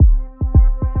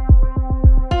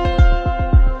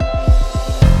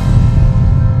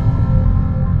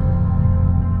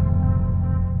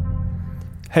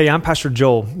Hey, I'm Pastor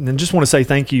Joel, and just want to say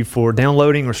thank you for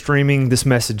downloading or streaming this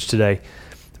message today.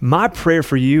 My prayer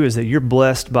for you is that you're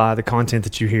blessed by the content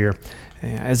that you hear.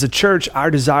 As a church, our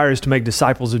desire is to make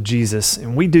disciples of Jesus,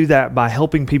 and we do that by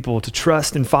helping people to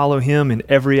trust and follow Him in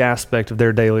every aspect of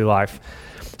their daily life.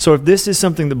 So if this is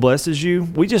something that blesses you,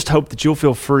 we just hope that you'll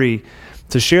feel free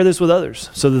to share this with others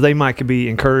so that they might be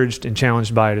encouraged and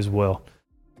challenged by it as well.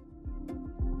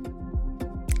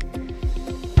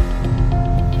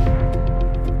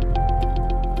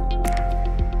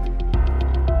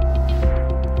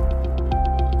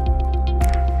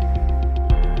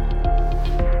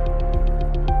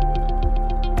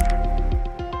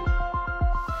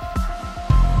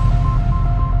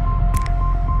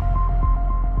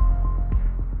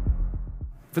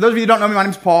 For those of you who don't know me, my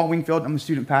name is Paul Wingfield. I'm a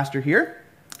student pastor here.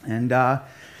 And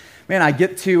I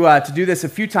get to do this a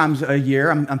few times a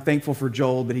year. I'm thankful for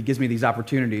Joel that he gives me these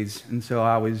opportunities. And so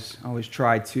I always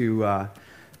try to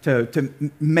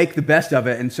make the best of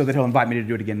it, and so that he'll invite me to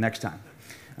do it again next time.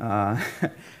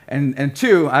 And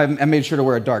two, I made sure to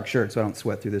wear a dark shirt so I don't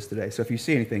sweat through this today. So if you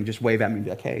see anything, just wave at me and be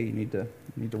like, hey, you need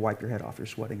to wipe your head off. You're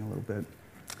sweating a little bit.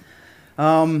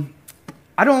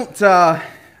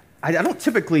 I don't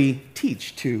typically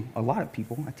teach to a lot of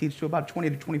people. I teach to about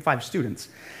 20 to 25 students.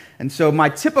 And so my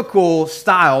typical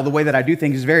style, the way that I do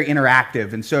things, is very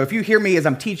interactive. And so if you hear me as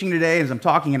I'm teaching today, as I'm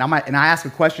talking, and I ask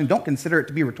a question, don't consider it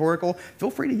to be rhetorical.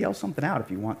 Feel free to yell something out if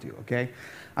you want to, okay?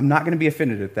 I'm not going to be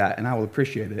offended at that, and I will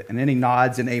appreciate it. And any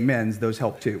nods and amens, those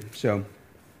help too. So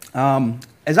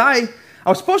as I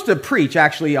was supposed to preach,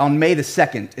 actually, on May the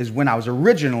 2nd is when I was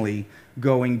originally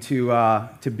going to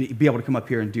be able to come up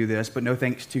here and do this, but no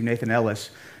thanks to Nathan Ellis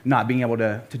not being able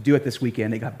to do it this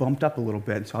weekend. It got bumped up a little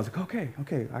bit, so I was like, okay,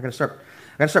 I got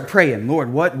to start praying.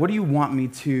 Lord, what do you want me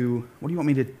to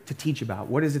teach about?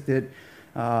 What is it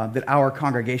that our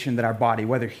congregation, that our body,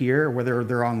 whether here or whether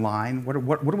they're online, what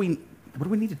do we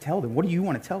need to tell them? What do you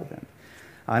want to tell them?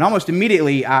 And almost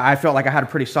immediately, I felt like I had a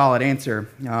pretty solid answer.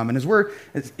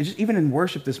 And even in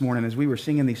worship this morning, as we were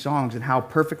singing these songs, and how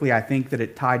perfectly I think that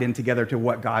it tied in together to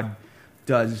what God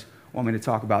does want me to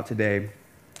talk about today.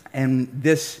 And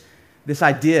this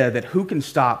idea that who can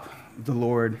stop the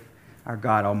Lord, our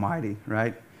God Almighty,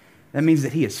 right? That means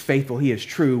that He is faithful, He is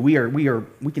true.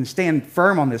 We can stand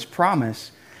firm on this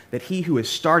promise that He who has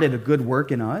started a good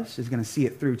work in us is going to see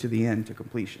it through to the end, to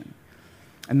completion.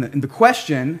 And the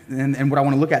question, and what I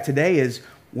want to look at today is,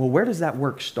 well, where does that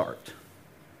work start?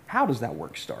 How does that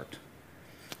work start?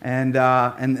 And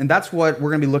that's what we're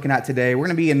going to be looking at today. We're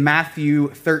going to be in Matthew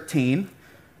 13.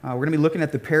 We're going to be looking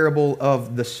at the parable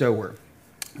of the sower.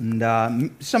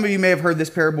 And some of you may have heard this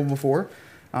parable before.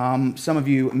 Some of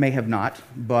you may have not.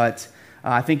 But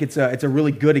I think it's a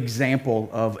really good example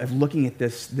of looking at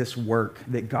this work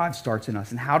that God starts in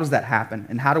us. And how does that happen?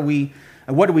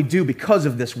 And what do we do because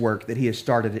of this work that He has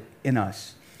started in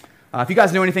us? If you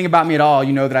guys know anything about me at all,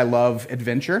 you know that I love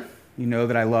adventure. You know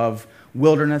that I love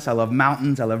wilderness. I love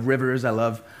mountains. I love rivers. I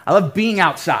love being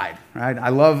outside. Right? I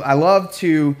love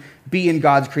to be in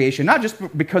God's creation, not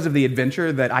just because of the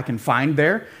adventure that I can find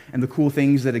there and the cool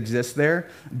things that exist there,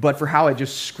 but for how it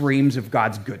just screams of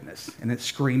God's goodness, and it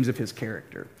screams of His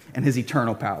character and His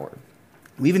eternal power.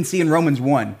 We even see in Romans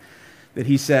 1 that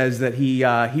He says that He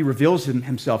reveals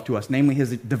Himself to us, namely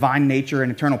His divine nature and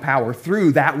eternal power,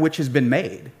 through that which has been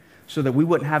made, so that we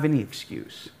wouldn't have any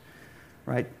excuse.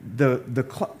 Right?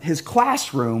 His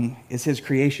classroom is His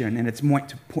creation, and it's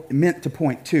meant to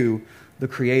point to the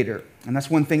Creator. And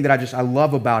that's one thing that I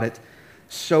love about it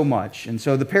so much. And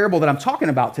so the parable that I'm talking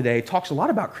about today talks a lot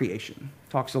about creation.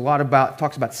 Talks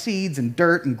about seeds and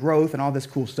dirt and growth and all this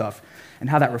cool stuff, and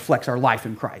how that reflects our life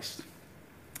in Christ.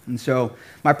 And so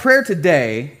my prayer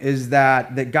today is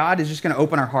that God is just going to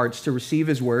open our hearts to receive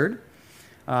His word,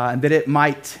 and that it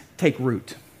might take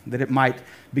root, that it might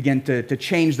begin to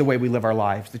change the way we live our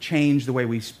lives, to change the way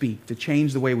we speak, to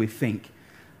change the way we think,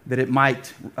 that it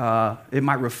might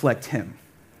reflect Him.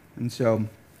 And so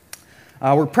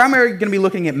we're primarily going to be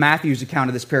looking at Matthew's account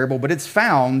of this parable, but it's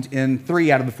found in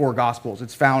 3 out of the 4 Gospels.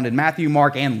 It's found in Matthew,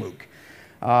 Mark, and Luke.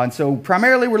 And so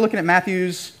primarily we're looking at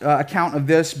Matthew's account of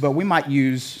this, but we might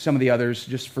use some of the others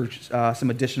just for some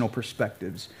additional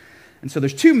perspectives. And so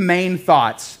there's 2 main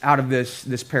thoughts out of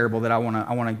this parable that I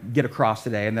want to get across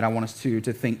today, and that I want us to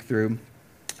think through.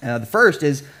 The first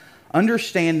is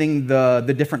understanding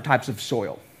the different types of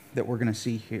soil that we're going to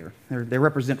see here. They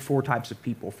represent 4 types of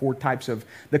people, 4 types of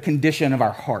the condition of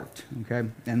our heart. Okay,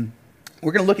 and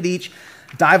we're going to look at each,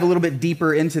 dive a little bit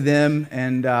deeper into them,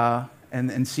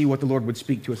 and see what the Lord would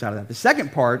speak to us out of that. The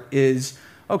second part is,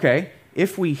 okay,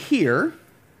 if we hear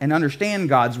and understand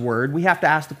God's word, we have to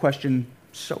ask the question,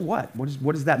 so what?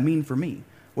 What does that mean for me?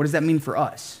 What does that mean for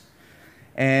us?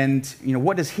 And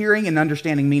what does hearing and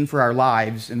understanding mean for our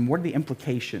lives, and what are the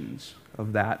implications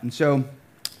of that? And so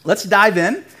let's dive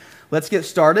in. Let's get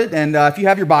started. And if you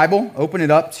have your Bible, open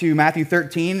it up to Matthew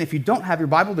 13. If you don't have your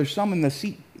Bible, there's some in the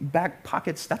seat back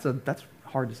pockets. That's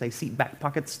hard to say, seat back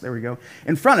pockets. There we go.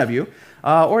 In front of you.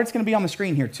 Or it's going to be on the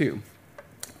screen here too.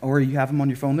 Or you have them on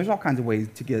your phone. There's all kinds of ways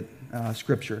to get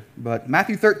Scripture. But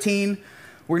Matthew 13,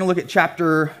 we're going to look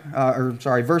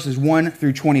at verses 1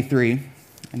 through 23.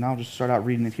 And I'll just start out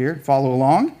reading it here. Follow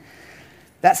along.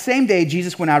 That same day,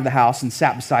 Jesus went out of the house and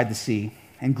sat beside the sea.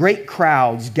 And great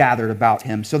crowds gathered about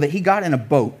him, so that he got in a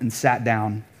boat and sat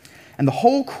down. And the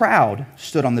whole crowd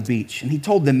stood on the beach. And he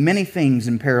told them many things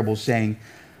in parables, saying,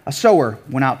 a sower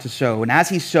went out to sow. And as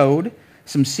he sowed,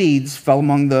 some seeds fell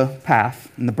among the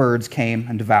path, and the birds came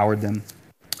and devoured them.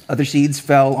 Other seeds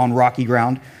fell on rocky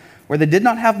ground, where they did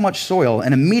not have much soil,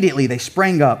 and immediately they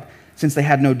sprang up, since they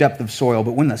had no depth of soil.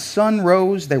 But when the sun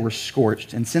rose, they were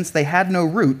scorched, and since they had no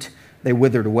root, they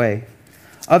withered away.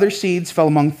 Other seeds fell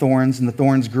among thorns, and the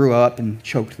thorns grew up and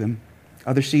choked them.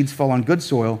 Other seeds fell on good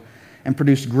soil and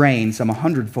produced grain, some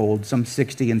 100-fold, some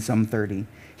 60, and some 30.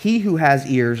 He who has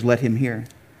ears, let him hear.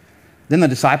 Then the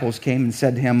disciples came and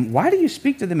said to him, why do you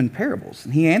speak to them in parables?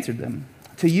 And he answered them,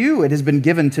 to you it has been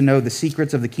given to know the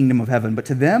secrets of the kingdom of heaven, but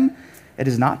to them it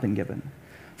has not been given.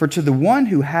 For to the one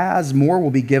who has, more will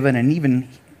be given, and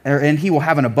he will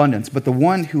have an abundance. But the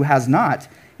one who has not,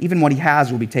 even what he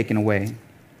has will be taken away.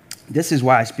 This is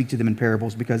why I speak to them in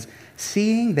parables, because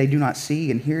seeing they do not see,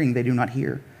 and hearing they do not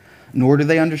hear, nor do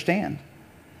they understand.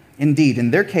 Indeed, in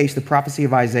their case, the prophecy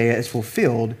of Isaiah is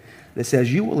fulfilled that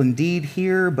says, you will indeed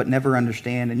hear, but never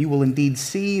understand, and you will indeed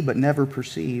see, but never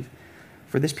perceive.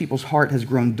 For this people's heart has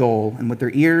grown dull, and with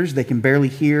their ears they can barely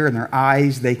hear, and their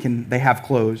eyes they have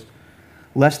closed,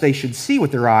 lest they should see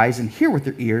with their eyes, and hear with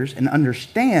their ears, and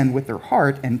understand with their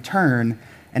heart, and turn,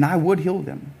 and I would heal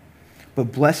them.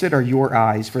 But blessed are your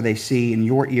eyes, for they see, and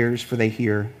your ears, for they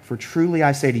hear. For truly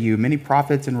I say to you, many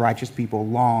prophets and righteous people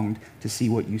longed to see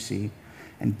what you see,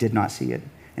 and did not see it,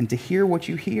 and to hear what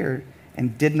you hear,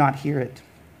 and did not hear it.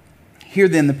 Hear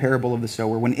then the parable of the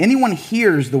sower. When anyone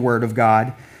hears the word of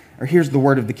God, or hears the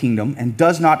word of the kingdom, and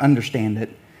does not understand it,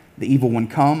 the evil one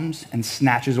comes and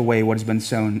snatches away what has been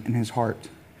sown in his heart.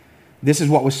 This is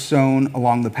what was sown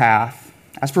along the path.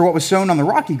 As for what was sown on the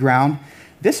rocky ground,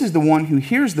 this is the one who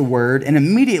hears the word and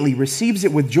immediately receives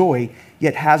it with joy,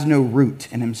 yet has no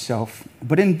root in himself,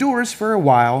 but endures for a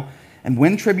while. And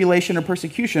when tribulation or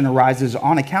persecution arises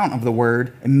on account of the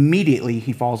word, immediately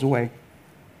he falls away.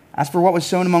 As for what was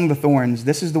sown among the thorns,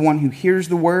 this is the one who hears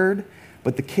the word,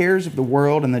 but the cares of the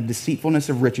world and the deceitfulness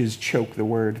of riches choke the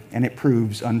word, and it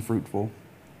proves unfruitful.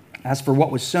 As for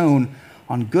what was sown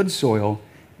on good soil,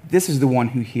 this is the one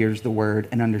who hears the word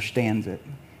and understands it.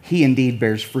 He indeed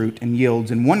bears fruit and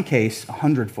yields, in one case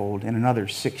 100-fold, in another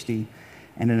 60,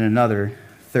 and in another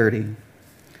 30.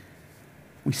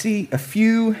 We see a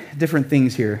few different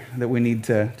things here that we need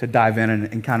to dive in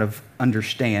and kind of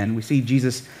understand. We see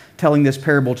Jesus telling this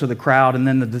parable to the crowd, and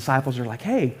then the disciples are like,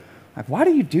 hey, why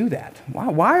do you do that?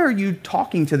 Why are you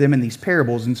talking to them in these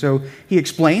parables? And so he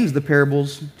explains the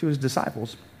parables to his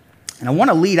disciples. And I want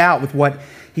to lead out with what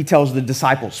he tells the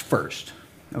disciples first,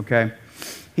 okay?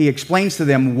 He explains to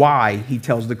them why he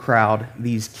tells the crowd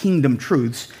these kingdom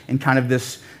truths in kind of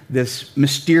this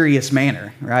mysterious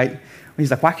manner, right? He's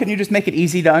like, why couldn't you just make it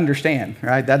easy to understand,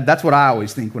 right? That's what I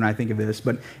always think when I think of this.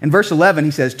 But in verse 11,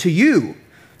 he says, to you,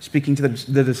 speaking to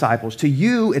the disciples, to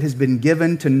you it has been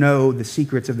given to know the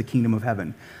secrets of the kingdom of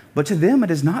heaven, but to them it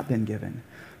has not been given.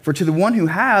 For to the one who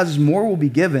has, more will be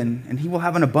given, and he will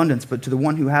have an abundance, but to the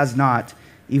one who has not,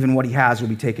 even what he has will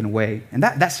be taken away. And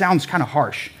that sounds kind of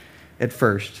harsh at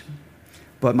first.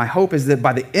 But my hope is that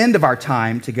by the end of our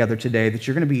time together today, that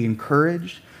you're going to be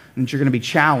encouraged and that you're going to be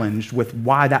challenged with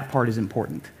why that part is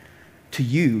important. To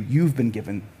you, you've been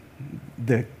given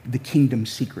the kingdom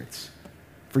secrets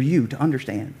for you to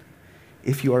understand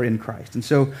if you are in Christ. And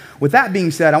so with that being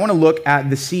said, I want to look at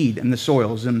the seed and the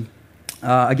soils. And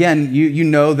again, you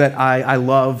know that I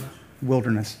love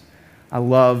wilderness. I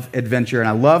love adventure. And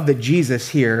I love that Jesus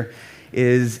here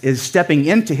is stepping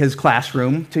into his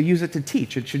classroom to use it to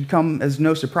teach. It should come as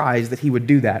no surprise that he would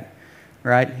do that,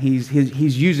 right? He's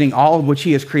using all of which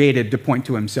he has created to point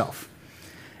to himself.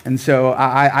 And so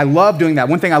I love doing that.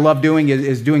 One thing I love doing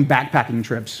is doing backpacking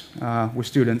trips with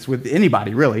students, with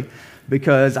anybody really,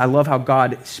 because I love how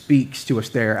God speaks to us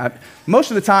there.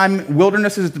 Most of the time,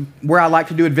 wilderness is where I like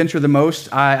to do adventure the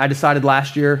most. I decided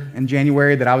last year in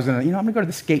January that I was I'm going to go to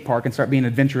the skate park and start being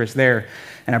adventurous there.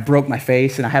 And I broke my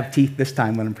face, and I have teeth this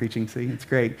time when I'm preaching. See, it's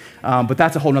great. But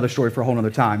that's a whole other story for a whole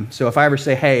other time. So if I ever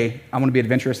say, hey, I want to be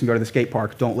adventurous and go to the skate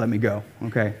park, don't let me go,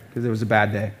 okay? Because it was a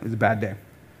bad day. It was a bad day.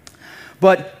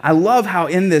 But I love how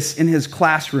in his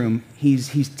classroom,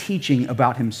 he's teaching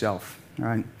about himself,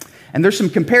 right? And there's some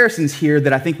comparisons here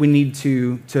that I think we need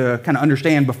to kind of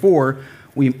understand before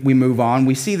we move on.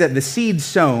 We see that the seed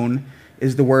sown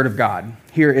is the word of God.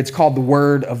 Here it's called the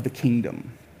word of the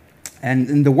kingdom.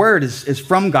 And the word is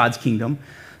from God's kingdom,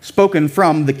 spoken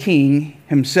from the king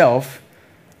himself,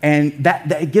 and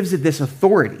that gives it this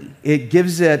authority. It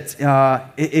gives it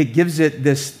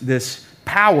this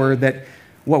power that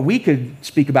what we could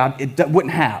speak about, it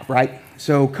wouldn't have, right?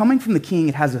 So coming from the king,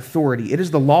 it has authority. It is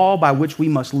the law by which we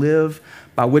must live,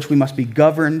 by which we must be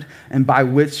governed, and by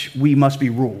which we must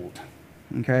be ruled,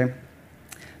 okay?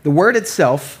 The word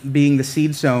itself, being the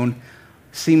seed sown,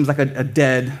 seems like a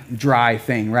dead, dry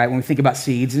thing, right? When we think about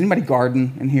seeds, does anybody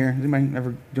garden in here? Does anybody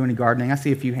ever do any gardening? I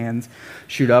see a few hands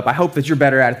shoot up. I hope that you're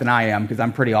better at it than I am, because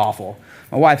I'm pretty awful.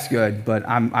 My wife's good, but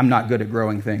I'm not good at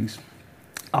growing things.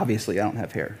 Obviously, I don't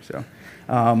have hair, so...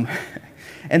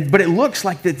 But it looks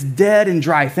like this dead and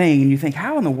dry thing, and you think,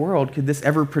 how in the world could this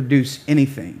ever produce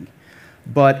anything?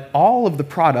 But all of the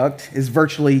product is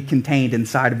virtually contained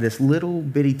inside of this little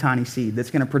bitty tiny seed that's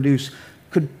going to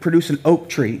could produce an oak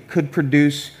tree, could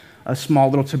produce a small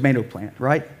little tomato plant,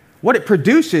 right? What it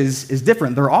produces is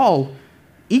different. They're all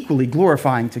equally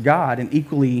glorifying to God and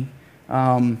equally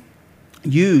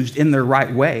used in their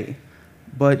right way,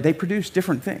 but they produce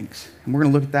different things. And we're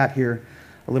going to look at that here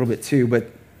a little bit too.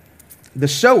 But the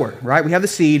sower, right? We have the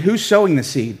seed. Who's sowing the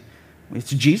seed? It's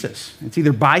Jesus. It's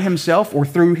either by himself or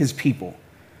through his people.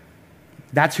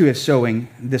 That's who is sowing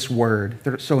this word.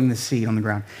 They're sowing the seed on the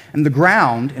ground. And the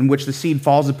ground in which the seed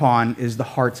falls upon is the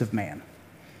hearts of man.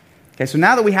 Okay, so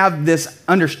now that we have this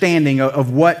understanding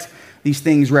of what these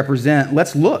things represent,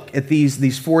 let's look at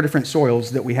these four different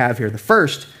soils that we have here. The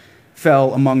first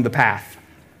fell among the path.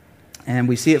 And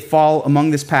we see it fall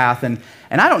among this path. And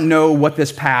I don't know what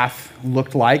this path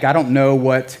looked like. I don't know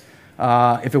what,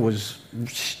 if it was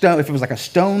like a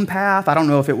stone path. I don't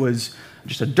know if it was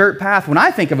just a dirt path. When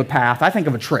I think of a path, I think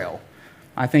of a trail.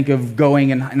 I think of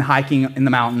going and hiking in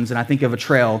the mountains, and I think of a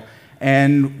trail.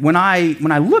 And when I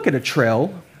look at a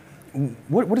trail,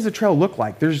 what does a trail look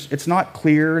like? It's not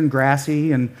clear and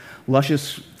grassy and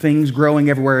luscious things growing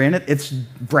everywhere in it. It's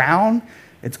brown.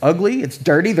 It's ugly, it's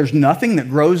dirty, there's nothing that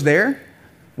grows there.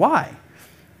 Why?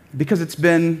 Because it's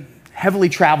been heavily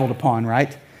traveled upon,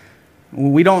 right?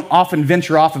 We don't often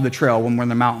venture off of the trail when we're in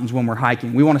the mountains, when we're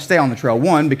hiking. We want to stay on the trail.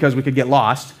 One, because we could get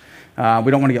lost. We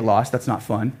don't want to get lost, that's not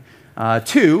fun.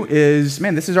 Two is,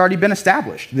 this has already been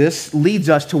established. This leads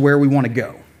us to where we want to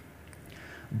go.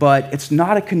 But it's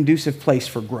not a conducive place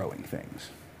for growing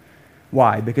things.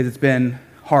 Why? Because it's been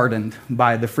hardened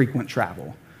by the frequent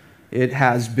travel. It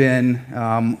has been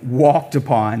walked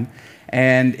upon,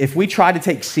 and if we try to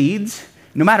take seeds,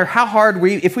 no matter how hard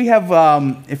if we have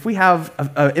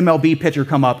a MLB pitcher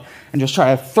come up and just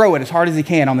try to throw it as hard as he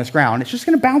can on this ground, it's just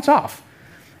going to bounce off.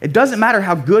 It doesn't matter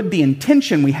how good the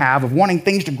intention we have of wanting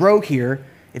things to grow here,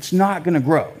 it's not going to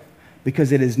grow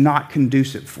because it is not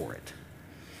conducive for it.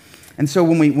 And so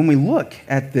when we look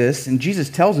at this, and Jesus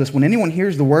tells us, when anyone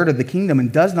hears the word of the kingdom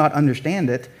and does not understand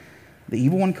it, the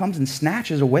evil one comes and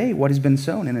snatches away what has been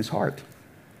sown in his heart.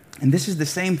 And this is the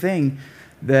same thing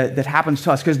that happens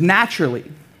to us, because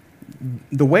naturally,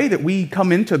 the way that we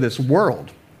come into this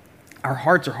world, our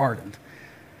hearts are hardened.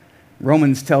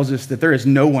 Romans tells us that there is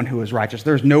no one who is righteous.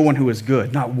 There is no one who is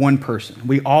good, not one person.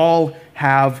 We all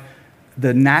have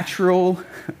the natural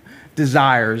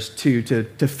desires to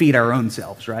feed our own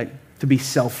selves, right? To be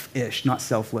selfish, not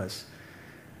selfless.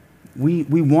 We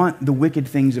want the wicked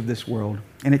things of this world,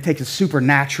 and it takes a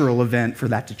supernatural event for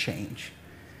that to change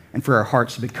and for our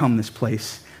hearts to become this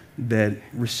place that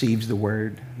receives the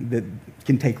word, that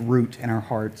can take root in our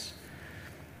hearts.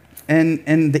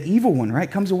 And the evil one, right,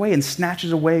 comes away and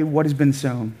snatches away what has been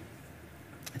sown.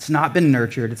 It's not been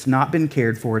nurtured. It's not been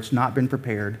cared for. It's not been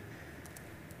prepared.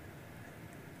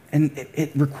 And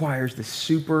it requires this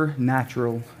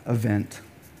supernatural event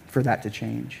for that to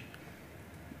change.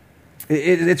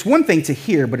 It's one thing to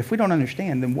hear, but if we don't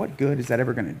understand, then what good is that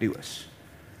ever going to do us?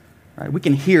 Right? We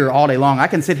can hear all day long. I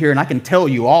can sit here and I can tell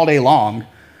you all day long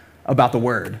about the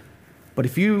word. But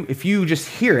if you just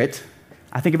hear it,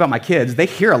 I think about my kids. They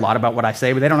hear a lot about what I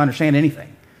say, but they don't understand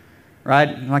anything. right?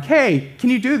 And I'm like, hey, can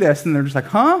you do this? And they're just like,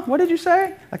 huh? What did you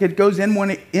say? Like it goes in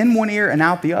one ear and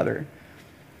out the other.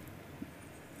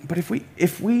 But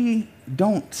if we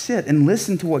don't sit and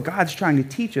listen to what God's trying to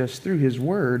teach us through his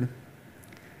word,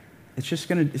 it's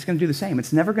going to do the same.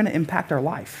 It's never going to impact our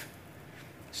life.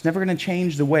 It's never going to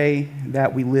change the way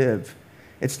that we live.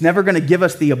 It's never going to give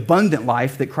us the abundant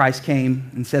life that Christ came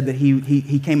and said that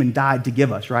he came and died to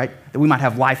give us, right? That we might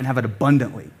have life and have it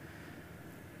abundantly.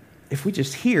 If we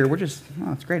just hear, we're just,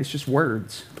 oh, it's great, it's just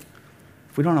words.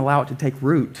 If we don't allow it to take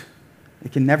root,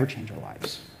 it can never change our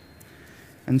lives.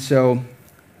 And so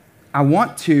I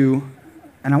want to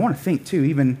think too,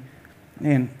 even,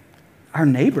 man, our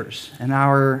neighbors and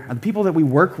the people that we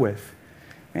work with,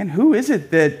 man, who is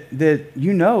it that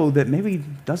you know that maybe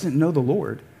doesn't know the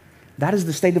Lord? That is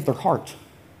the state of their heart.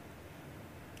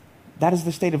 That is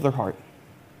the state of their heart.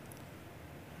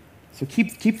 So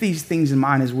keep these things in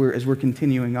mind as we're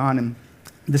continuing on. And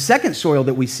the second soil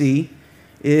that we see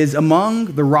is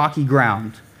among the rocky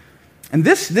ground. And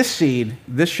this seed,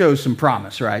 this shows some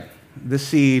promise, right? This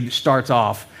seed starts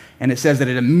off, and it says that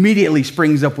it immediately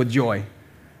springs up with joy.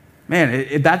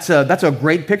 Man, that's a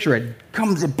great picture.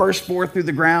 It bursts forth through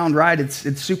the ground, right?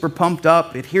 It's super pumped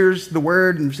up. It hears the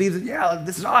word and receives it. Yeah,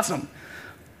 this is awesome.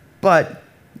 But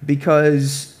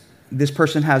because this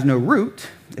person has no root,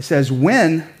 it says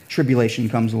when tribulation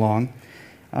comes along,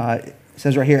 it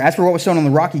says right here, as for what was sown on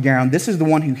the rocky ground, this is the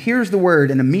one who hears the word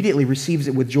and immediately receives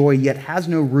it with joy, yet has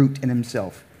no root in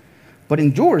himself, but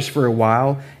endures for a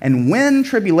while. And when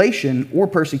tribulation or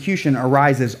persecution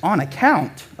arises on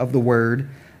account of the word,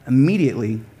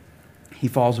 immediately he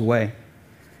falls away.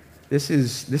 This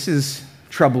is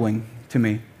troubling to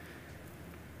me.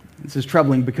 This is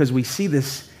troubling because we see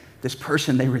this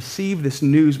person, they receive this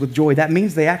news with joy. That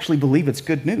means they actually believe it's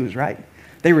good news, right?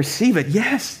 They receive it.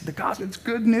 Yes, the gospel, it's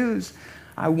good news.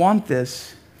 I want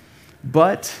this.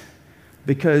 But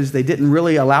because they didn't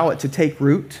really allow it to take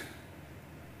root,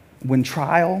 when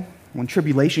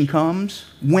tribulation comes,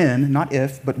 not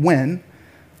if, but when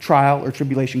trial or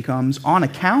tribulation comes on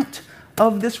account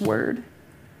of this word,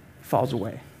 he falls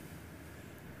away.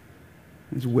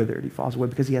 He's withered. He falls away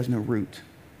because he has no root.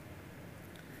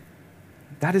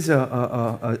 That is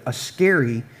a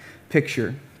scary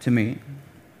picture to me.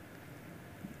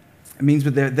 It means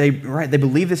that they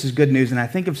believe this is good news, and I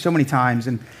think of so many times,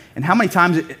 and how many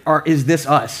times is this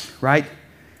us, right?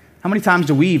 How many times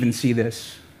do we even see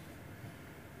this?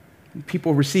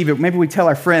 People receive it. Maybe we tell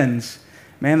our friends,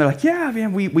 man, they're like, yeah,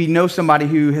 man, we know somebody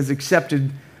who has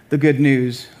accepted the good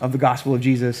news of the gospel of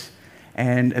Jesus,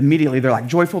 and immediately they're like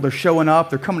joyful, they're showing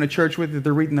up, they're coming to church with it,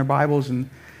 they're reading their Bibles, and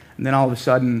then all of a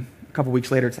sudden, a couple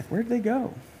weeks later, it's like, where did they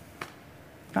go?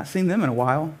 Not seen them in a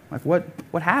while. Like,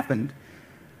 what happened?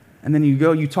 And then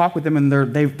you talk with them, and they're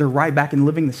right back in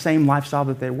living the same lifestyle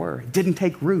that they were. It didn't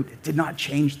take root. It did not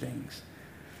change things.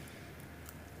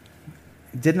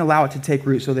 It didn't allow it to take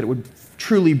root so that it would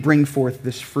truly bring forth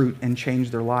this fruit and change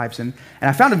their lives. And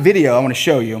I found a video I want to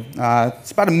show you.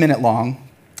 It's about a minute long,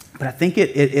 but I think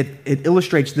it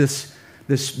illustrates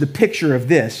the picture of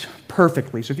this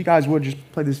perfectly. So if you guys would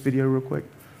just play this video real quick.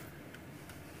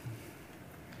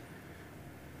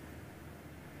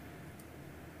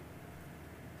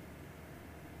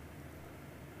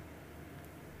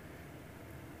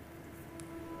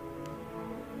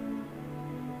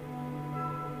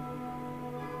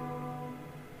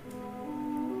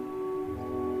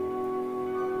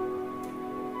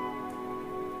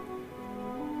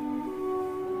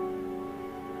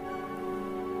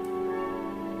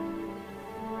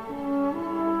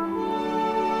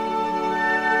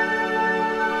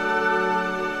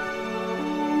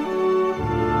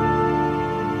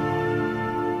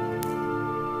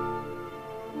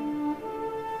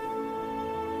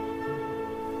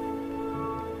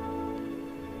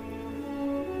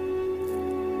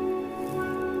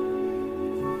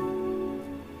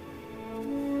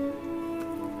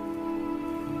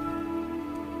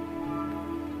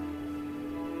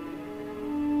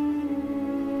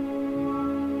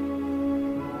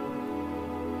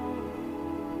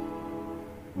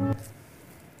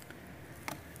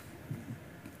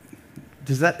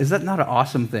 Is that not an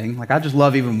awesome thing? Like, I just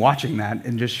love even watching that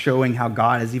and just showing how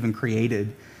God has even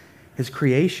created his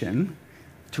creation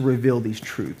to reveal these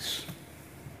truths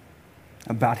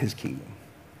about his kingdom.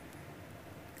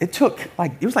 It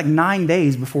was like 9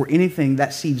 days before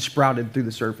that seed sprouted through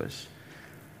the surface.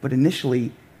 But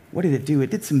initially, what did it do? It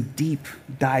did some deep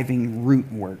diving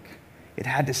root work. It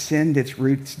had to send its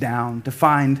roots down to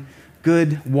find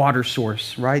good water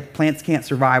source, right? Plants can't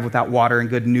survive without water and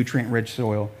good nutrient-rich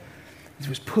soil. It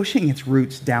was pushing its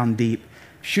roots down deep,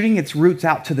 shooting its roots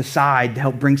out to the side to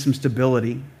help bring some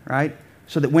stability, right?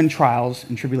 So that when trials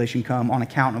and tribulation come on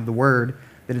account of the word,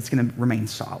 that it's going to remain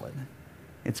solid.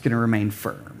 It's going to remain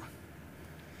firm.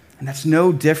 And that's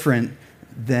no different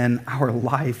than our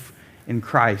life in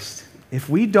Christ. If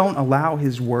we don't allow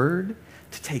his word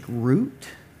to take root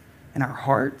in our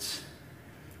hearts,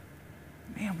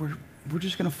 man, we're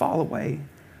just going to fall away.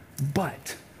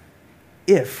 But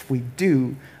if we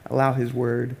do allow his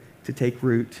word to take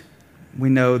root, we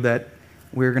know that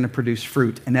we're going to produce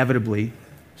fruit inevitably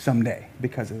someday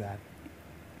because of that.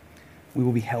 We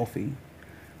will be healthy.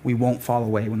 We won't fall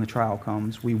away when the trial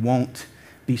comes. We won't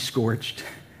be scorched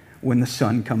when the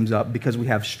sun comes up because we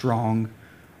have strong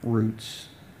roots.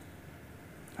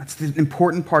 That's the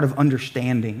important part of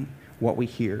understanding what we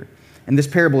hear. In this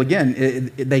parable,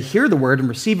 again, they hear the word and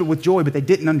receive it with joy, but they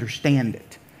didn't understand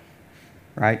it,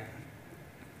 right?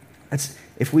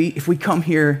 If we come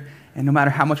here and no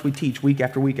matter how much we teach week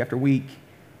after week after week,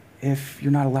 if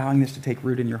you're not allowing this to take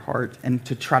root in your heart and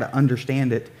to try to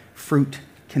understand it, fruit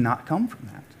cannot come from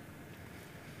that.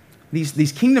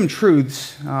 These kingdom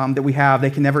truths that we have,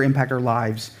 they can never impact our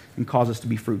lives and cause us to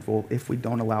be fruitful if we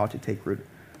don't allow it to take root.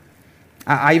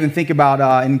 I even think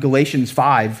about in Galatians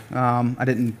 5,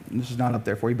 this is not up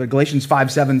there for you, but Galatians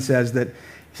 5:7 says that,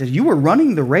 you were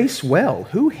running the race well.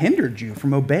 Who hindered you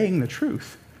from obeying the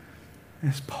truth?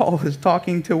 As Paul is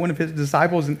talking to one of his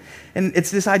disciples, and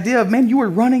it's this idea of, man, you were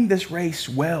running this race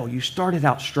well. You started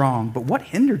out strong, but what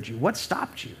hindered you? What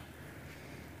stopped you?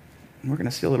 And we're going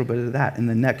to see a little bit of that in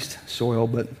the next soil,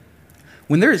 but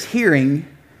when there is hearing,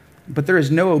 but there is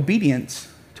no obedience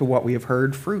to what we have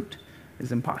heard, fruit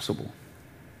is impossible.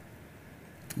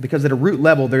 Because at a root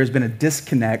level, there has been a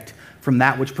disconnect from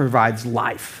that which provides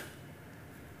life,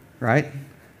 right?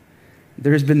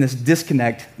 There has been this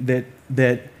disconnect that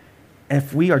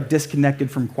if we are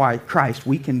disconnected from Christ,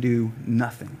 we can do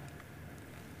nothing.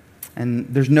 And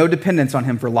there's no dependence on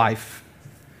him for life.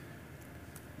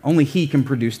 Only he can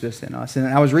produce this in us. And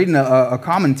I was reading a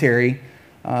commentary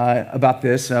about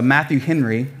this. Matthew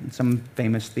Henry, some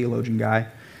famous theologian guy,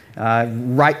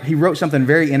 he wrote something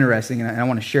very interesting, and I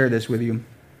want to share this with you.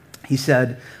 He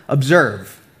said,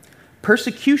 observe,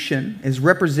 persecution is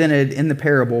represented in the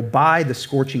parable by the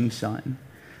scorching sun.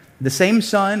 The same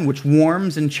sun which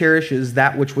warms and cherishes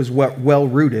that which was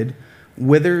well-rooted,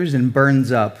 withers and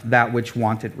burns up that which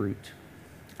wanted root.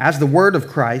 As the word of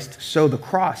Christ, so the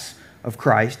cross of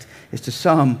Christ is to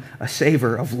some a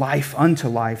savor of life unto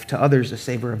life, to others a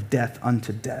savor of death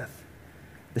unto death.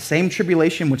 The same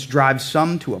tribulation which drives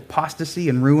some to apostasy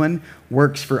and ruin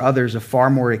works for others a far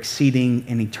more exceeding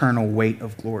and eternal weight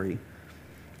of glory.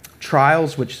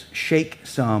 Trials which shake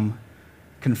some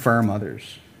confirm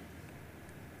others.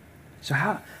 So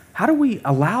how do we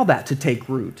allow that to take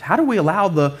root? How do we allow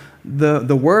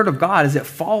the word of God as it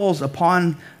falls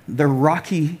upon the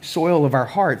rocky soil of our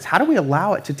hearts? How do we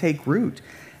allow it to take root?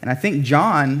 And I think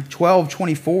John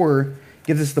 12:24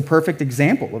 gives us the perfect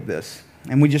example of this.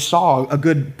 And we just saw a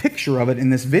good picture of it in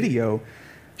this video.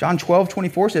 John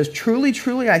 12:24 says, truly,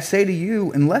 truly, I say to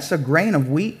you, unless a grain of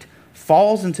wheat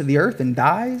falls into the earth and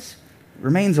dies, it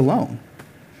remains alone.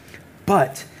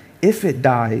 But if it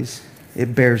dies,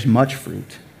 it bears much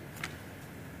fruit.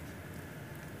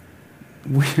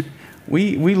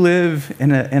 We live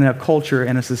in a culture,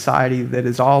 in a society that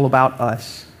is all about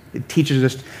us. It teaches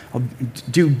us,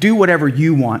 do whatever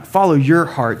you want, follow your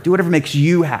heart, do whatever makes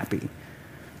you happy.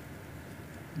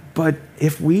 But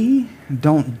if we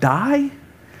don't die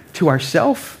to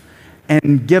ourselves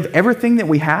and give everything that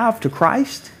we have to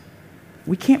Christ,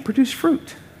 we can't produce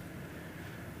fruit.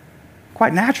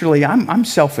 Quite naturally, I'm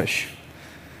selfish.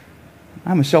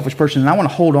 I'm a selfish person, and I want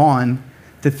to hold on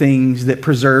to things that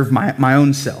preserve my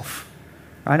own self.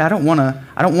 Right? I don't want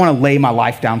to lay my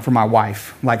life down for my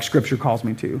wife like Scripture calls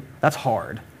me to. That's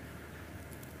hard.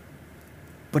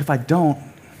 But if I don't,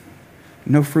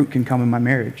 no fruit can come in my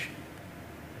marriage.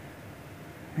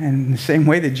 And in the same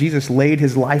way that Jesus laid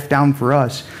his life down for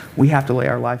us, we have to lay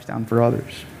our lives down for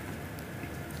others.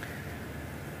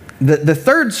 The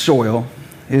third soil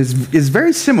is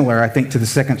very similar, I think, to the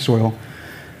second soil.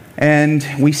 And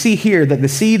we see here that the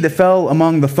seed that fell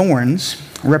among the thorns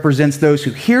represents those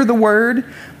who hear the word,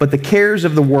 but the cares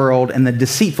of the world and the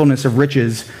deceitfulness of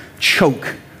riches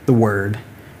choke the word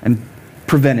and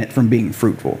prevent it from being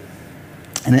fruitful.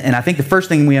 And I think the first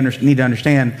thing we need to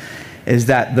understand is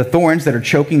that the thorns that are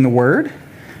choking the word,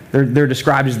 they're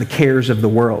described as the cares of the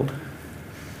world.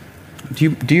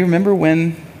 Do you remember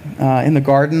when in the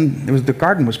garden, the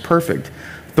garden was perfect.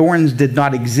 Thorns did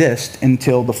not exist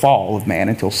until the fall of man,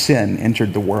 until sin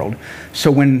entered the world.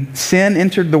 So when sin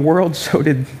entered the world, so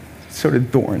did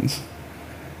thorns.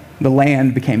 The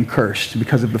land became cursed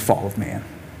because of the fall of man.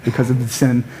 because of the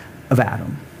sin of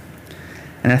Adam.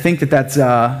 And I think that's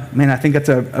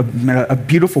a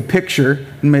beautiful picture.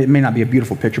 It may not be a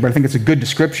beautiful picture, but I think it's a good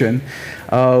description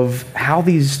of how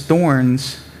these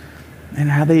thorns and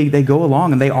how they go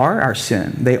along, and they are our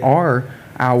sin. They are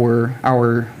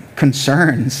our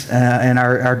concerns and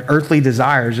our earthly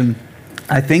desires. And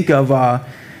I think of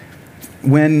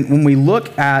when we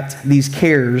look at these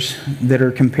cares that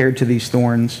are compared to these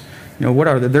thorns, what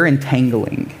are they? They're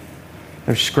entangling.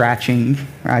 They're scratching,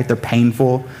 right? They're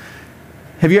painful.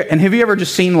 Have you ever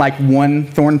just seen like one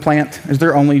thorn plant? Is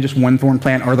there only just one thorn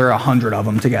plant, or are there 100 of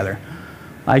them together?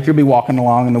 Like you'll be walking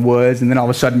along in the woods, and then all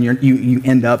of a sudden you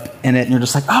end up in it, and you're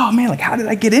just like, oh man, like how did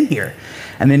I get in here?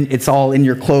 And then it's all in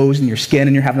your clothes and your skin,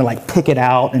 and you're having to like pick it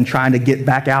out and trying to get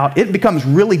back out. It becomes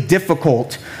really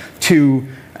difficult to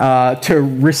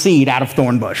recede out of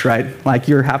thorn bush, right? Like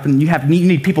you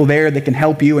need people there that can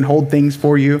help you and hold things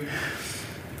for you.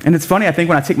 And it's funny, I think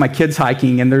when I take my kids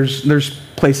hiking, and there's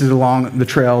places along the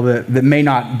trail that may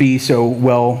not be so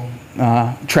well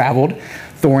traveled,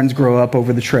 thorns grow up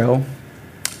over the trail.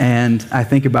 And I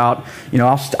think about,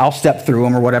 I'll step through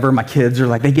them or whatever. My kids are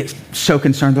like, they get so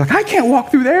concerned. They're like, I can't walk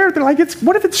through there. They're like,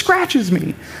 what if it scratches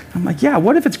me? I'm like, yeah,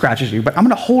 what if it scratches you? But I'm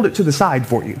going to hold it to the side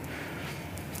for you.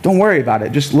 Don't worry about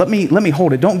it. Just let me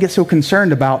hold it. Don't get so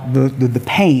concerned about the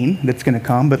pain that's going to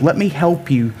come, but let me help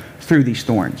you through these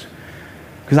thorns.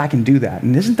 Because I can do that.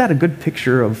 And isn't that a good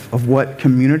picture of what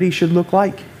community should look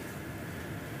like?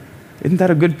 Isn't that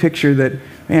a good picture that,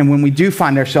 man, when we do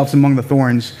find ourselves among the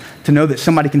thorns, to know that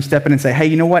somebody can step in and say, hey,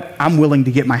 you know what? I'm willing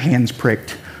to get my hands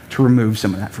pricked to remove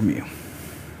some of that from you.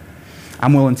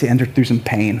 I'm willing to enter through some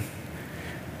pain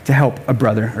to help a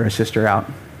brother or a sister out.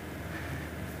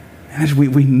 And as we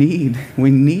need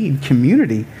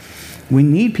community. We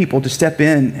need people to step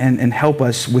in and help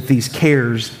us with these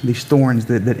cares, these thorns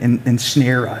that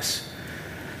ensnare us.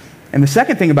 And the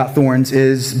second thing about thorns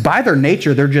is, by their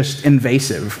nature, they're just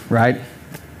invasive, right?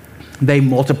 They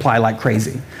multiply like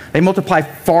crazy. They multiply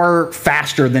far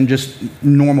faster than just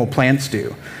normal plants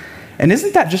do. And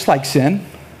isn't that just like sin?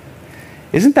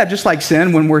 Isn't that just like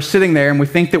sin when we're sitting there and we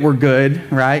think that we're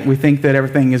good, right? We think that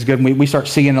everything is good, and we start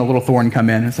seeing a little thorn come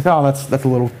in. It's like, oh, that's a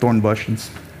little thorn bush.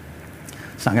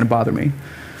 It's not going to bother me.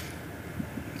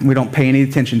 We don't pay any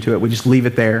attention to it. We just leave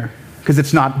it there because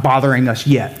it's not bothering us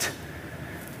yet.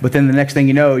 But then the next thing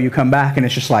you know, you come back and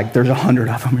it's just like there's 100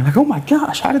 of them. You're like, oh my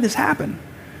gosh, how did this happen?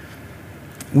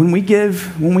 When we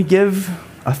give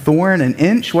a thorn an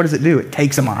inch, what does it do? It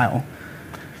takes a mile.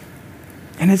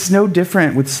 And it's no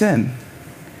different with sin.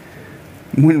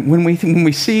 When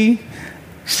we see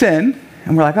sin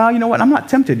and we're like, oh, you know what? I'm not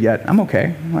tempted yet. I'm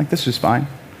okay. I'm like, this is fine.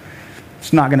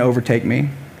 It's not going to overtake me.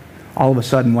 All of a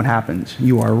sudden, what happens?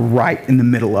 You are right in the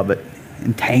middle of it,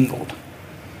 entangled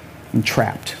and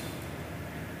trapped.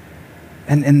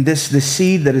 And this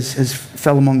seed that has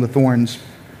fell among the thorns,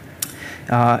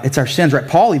 it's our sins, right?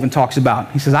 Paul even talks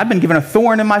about, he says, I've been given a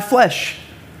thorn in my flesh,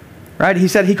 right?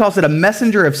 He calls it a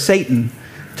messenger of Satan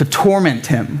to torment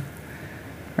him,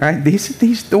 right?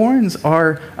 These thorns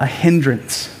are a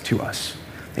hindrance to us.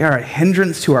 They are a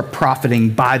hindrance to our profiting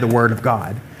by the word of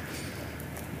God.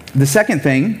 The second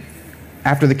thing,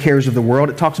 after the cares of the world,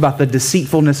 it talks about the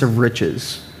deceitfulness of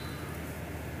riches.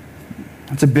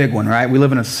 That's a big one, right? We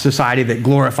live in a society that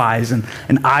glorifies and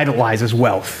idolizes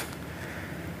wealth,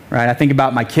 right? I think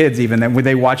about my kids even, that when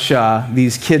they watch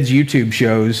these kids' YouTube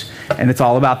shows, and it's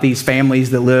all about these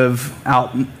families that live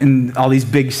out in all these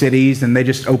big cities, and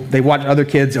they watch other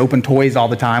kids open toys all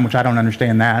the time, which I don't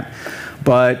understand that.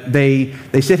 But they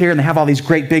sit here and they have all these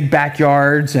great big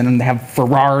backyards, and they have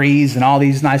Ferraris and all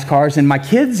these nice cars. And my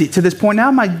kids, to this point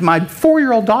now, my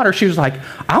 4-year-old daughter, she was like,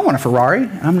 I want a Ferrari.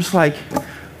 And I'm just like,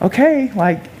 okay,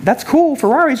 like that's cool.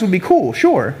 Ferraris would be cool,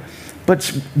 sure.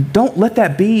 But don't let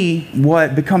that be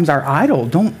what becomes our idol.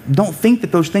 Don't think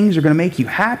that those things are going to make you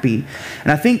happy.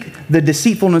 And I think the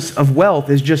deceitfulness of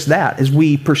wealth is just that, as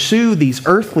we pursue these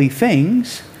earthly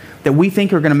things that we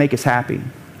think are going to make us happy.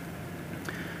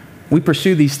 We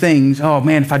pursue these things, oh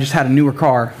man, if I just had a newer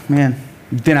car, man,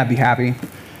 then I'd be happy.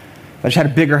 If I just had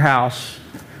a bigger house,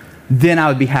 then I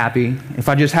would be happy. If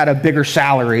I just had a bigger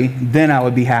salary, then I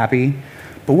would be happy.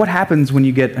 But what happens when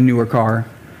you get a newer car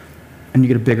and you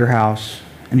get a bigger house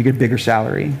and you get a bigger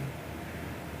salary?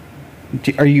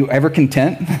 Are you ever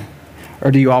content,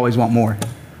 or do you always want more?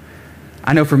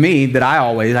 I know for me that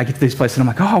I get to these places and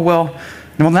I'm like, oh, well,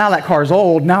 now that car's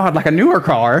old, now I'd like a newer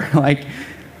car. Like,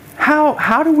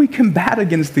 how do we combat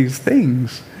against these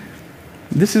things?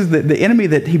 This is the enemy,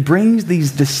 that he brings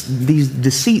these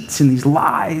deceits and these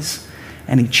lies,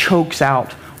 and he chokes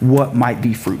out what might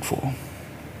be fruitful.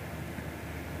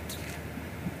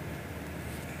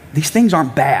 These things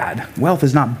aren't bad. Wealth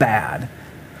is not bad.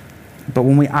 But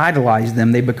when we idolize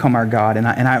them, they become our God. And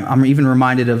I'm even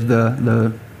reminded of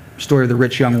the story of the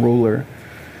rich young ruler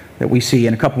that we see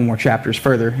in a couple more chapters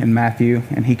further in Matthew.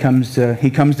 And he comes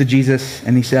to Jesus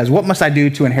and he says, "What must I do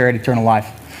to inherit eternal life?"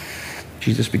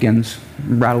 Jesus begins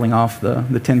rattling off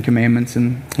the 10 Commandments.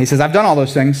 And he says, "I've done all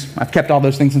those things. I've kept all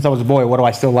those things since I was a boy. What do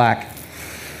I still lack?"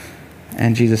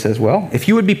 And Jesus says, "Well, if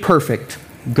you would be perfect,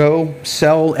 go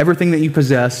sell everything that you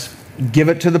possess, give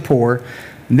it to the poor,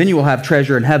 and then you will have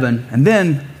treasure in heaven, and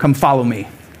then come follow me."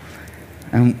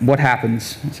 And what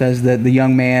happens? It says that the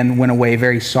young man went away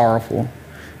very sorrowful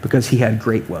because he had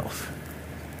great wealth.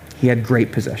 He had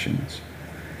great possessions.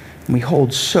 And we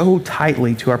hold so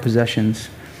tightly to our possessions,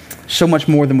 so much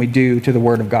more than we do to the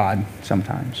Word of God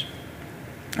sometimes.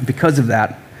 And because of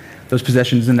that, those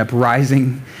possessions end up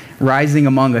rising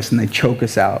among us, and they choke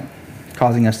us out,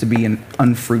 causing us to be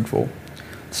unfruitful.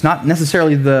 It's not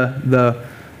necessarily the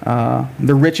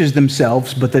riches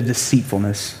themselves, but the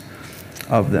deceitfulness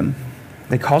of them.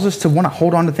 They cause us to want to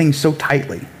hold on to things so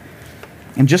tightly.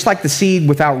 And just like the seed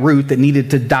without root that needed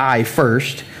to die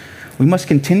first, we must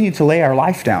continue to lay our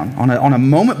life down on a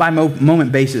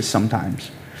moment-by-moment basis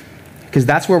sometimes. Because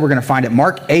that's where we're going to find it.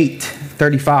 Mark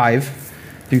 8:35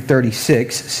 through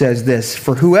 36 says this,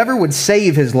 "For whoever would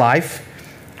save his life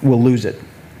will lose it.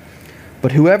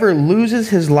 But whoever loses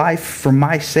his life for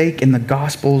my sake and the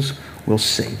gospel's will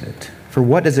save it. For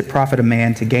what does it profit a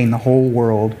man to gain the whole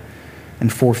world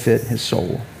and forfeit his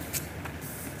soul?"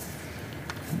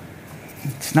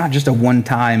 It's not just a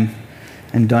one-time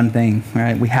and done thing,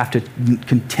 right? We have to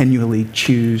continually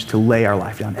choose to lay our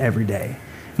life down every day.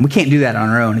 And we can't do that on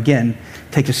our own. Again,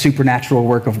 it takes a supernatural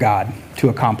work of God to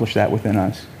accomplish that within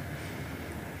us.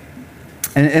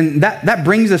 And that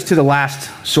brings us to the last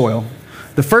soil.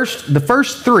 The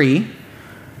first three,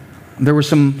 there were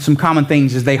some common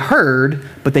things, is they heard,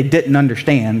 but they didn't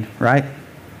understand, right?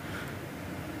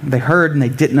 They heard and they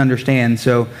didn't understand.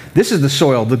 So this is the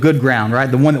soil, the good ground, right?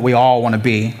 The one that we all want to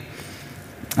be.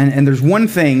 And there's one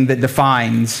thing that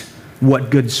defines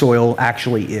what good soil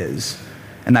actually is,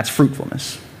 and that's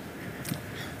fruitfulness.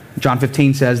 John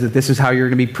 15 says that this is how you're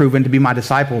going to be proven to be my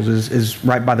disciples, is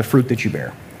right by the fruit that you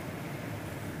bear.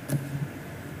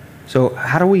 So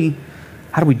how do we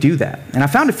do that? And I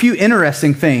found a few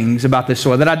interesting things about this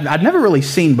soil that I'd never really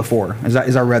seen before as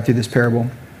I read through this parable.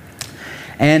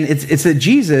 And it's that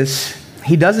Jesus,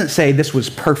 he doesn't say this was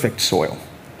perfect soil.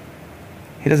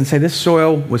 He doesn't say this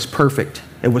soil was perfect.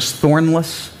 It was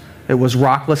thornless. It was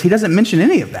rockless. He doesn't mention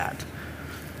any of that.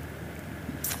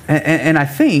 And I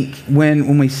think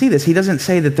when we see this, he doesn't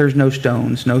say that there's no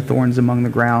stones, no thorns among the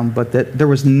ground, but that there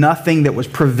was nothing that was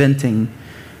preventing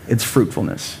its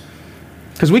fruitfulness.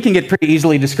 Because we can get pretty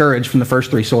easily discouraged from the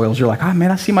first three soils. You're like, "Oh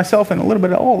man, I see myself in a little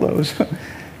bit of all those."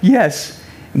 Yes.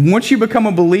 Once you become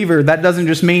a believer, that doesn't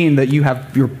just mean that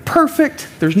you're perfect.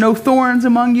 There's no thorns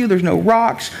among you. There's no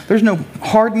rocks. There's no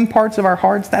hardened parts of our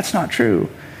hearts. That's not true.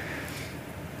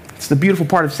 It's the beautiful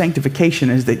part of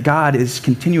sanctification, is that God is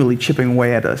continually chipping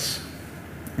away at us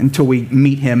until we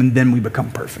meet him, and then we become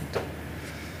perfect.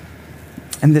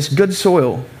 And this good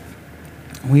soil,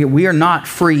 we are not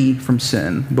free from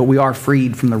sin, but we are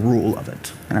freed from the rule of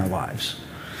it in our lives,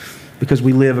 because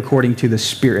we live according to the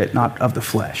Spirit, not of the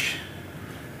flesh.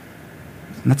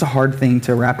 And that's a hard thing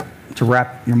to wrap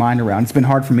your mind around. It's been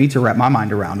hard for me to wrap my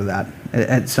mind around that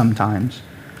at some times.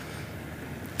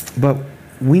 But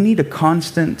we need a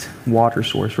constant water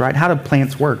source, right? How do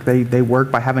plants work? They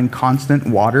work by having constant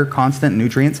water, constant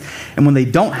nutrients. And when they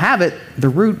don't have it, the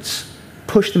roots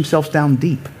push themselves down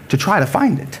deep to try to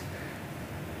find it.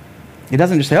 It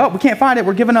doesn't just say, "Oh, we can't find it,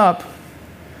 we're giving up."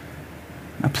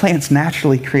 A plant's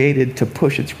naturally created to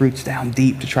push its roots down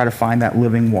deep to try to find that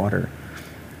living water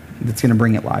that's going to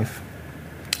bring it life.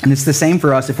 And it's the same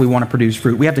for us if we want to produce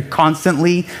fruit. We have to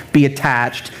constantly be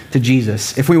attached to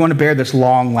Jesus if we want to bear this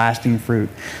long-lasting fruit.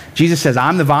 Jesus says,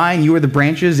 "I'm the vine, you are the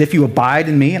branches. If you abide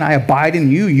in me and I abide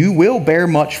in you, you will bear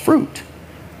much fruit."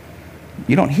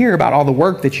 You don't hear about all the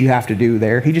work that you have to do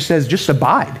there. He just says, just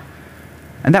abide.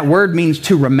 And that word means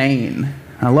to remain.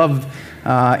 And I love,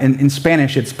 in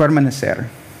Spanish, it's permanecer,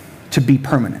 to be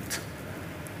permanent.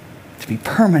 To be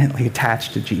permanently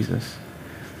attached to Jesus.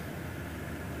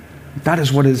 That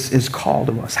is what is called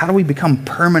of us. How do we become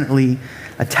permanently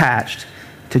attached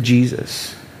to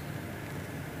Jesus?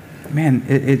 Man,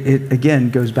 it again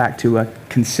goes back to a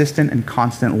consistent and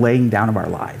constant laying down of our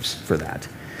lives for that.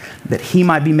 That he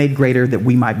might be made greater, that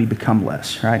we might become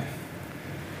less, right?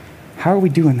 How are we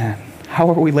doing that? How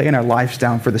are we laying our lives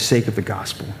down for the sake of the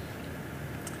gospel?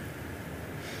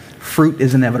 Fruit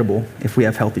is inevitable if we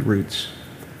have healthy roots.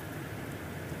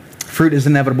 Fruit is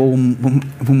inevitable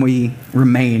when we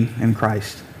remain in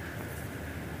Christ.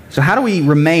 So how do we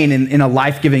remain in a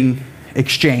life-giving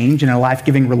exchange, in a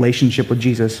life-giving relationship with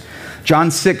Jesus?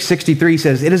 John 6:63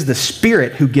 says, "It is the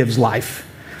Spirit who gives life.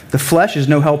 The flesh is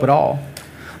no help at all.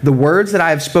 The words that I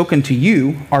have spoken to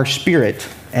you are spirit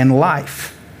and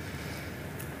life."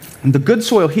 And the good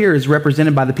soil here is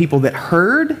represented by the people that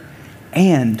heard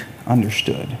and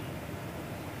understood.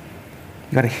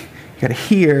 You gotta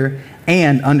hear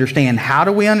and understand. How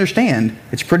do we understand?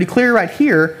 It's pretty clear right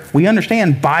here. We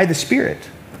understand by the Spirit.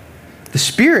 The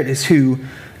Spirit is who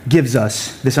gives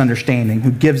us this understanding, who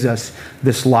gives us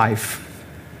this life.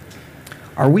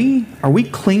 Are we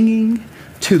clinging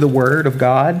to the Word of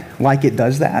God like it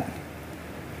does that?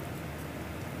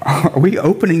 Are we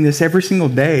opening this every single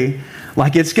day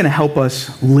like it's going to help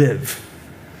us live?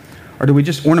 Or do we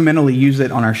just ornamentally use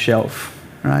it on our shelf,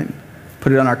 right?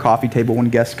 Put it on our coffee table when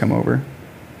guests come over?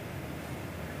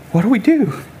 What do we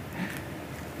do?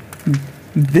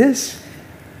 This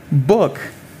book,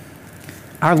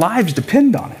 our lives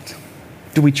depend on it.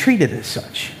 Do we treat it as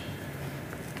such?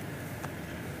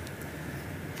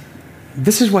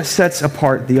 This is what sets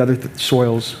apart the other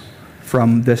soils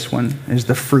from this one, is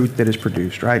the fruit that is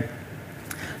produced, right?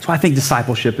 So I think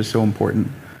discipleship is so important.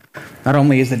 Not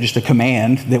only is it just a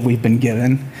command that we've been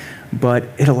given, but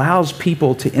it allows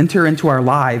people to enter into our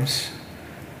lives.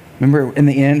 Remember, in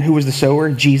the end, who was the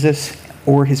sower? Jesus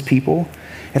or his people?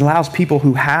 It allows people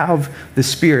who have the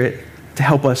Spirit to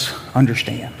help us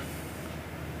understand.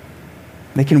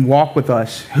 They can walk with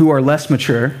us who are less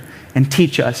mature and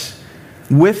teach us,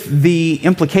 with the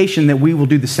implication that we will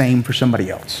do the same for somebody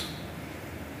else.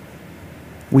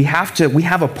 We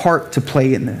have a part to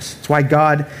play in this. That's why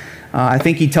God, I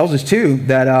think he tells us too,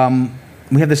 that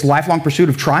we have this lifelong pursuit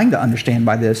of trying to understand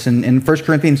by this. And 1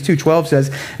 Corinthians 2:12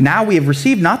 says, "Now we have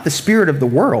received not the spirit of the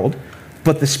world,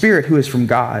 but the Spirit who is from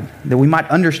God, that we might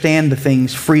understand the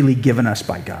things freely given us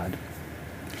by God."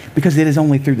 Because it is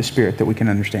only through the Spirit that we can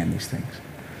understand these things.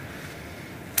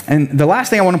 And the last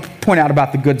thing I want to point out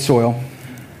about the good soil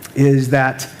is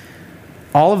that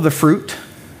all of the fruit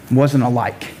wasn't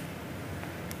alike.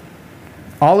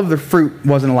 All of the fruit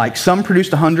wasn't alike. Some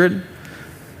produced 100,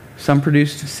 some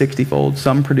produced 60-fold,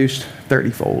 some produced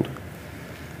 30-fold.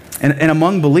 And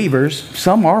among believers,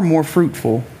 some are more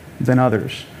fruitful than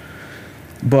others.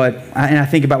 But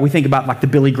we think about like the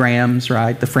Billy Grahams,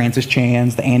 right? The Francis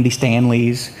Chans, the Andy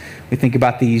Stanleys. We think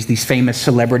about these famous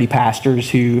celebrity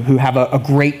pastors who have a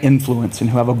great influence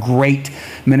and who have a great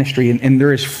ministry, and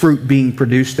there is fruit being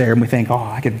produced there. And we think,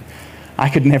 oh, I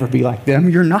could never be like them.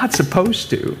 You're not supposed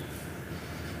to.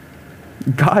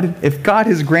 If God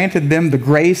has granted them the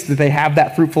grace that they have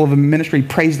that fruitful of a ministry,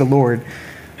 praise the Lord.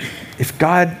 If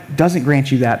God doesn't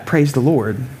grant you that, praise the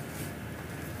Lord.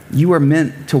 You are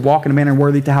meant to walk in a manner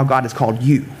worthy to how God has called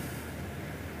you,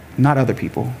 not other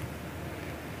people.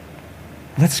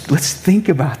 Let's think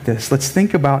about this. Let's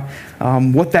think about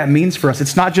what that means for us.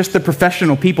 It's not just the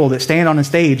professional people that stand on a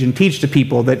stage and teach to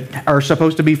people that are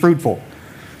supposed to be fruitful.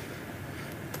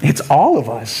 It's all of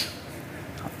us.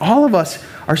 All of us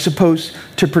are supposed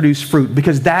to produce fruit,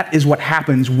 because that is what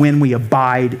happens when we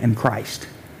abide in Christ.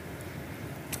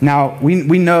 Now,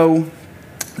 we know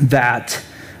that,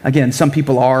 again, some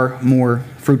people are more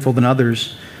fruitful than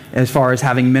others as far as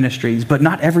having ministries, but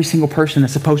not every single person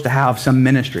is supposed to have some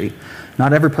ministry.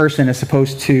 Not every person is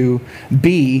supposed to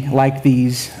be like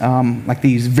these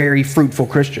very fruitful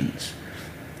Christians,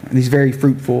 these very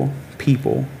fruitful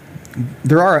people.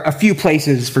 There are a few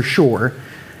places for sure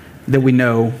that we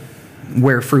know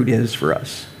where fruit is for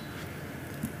us.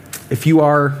 If you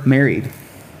are married,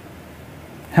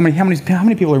 how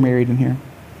many people are married in here?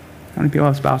 How many people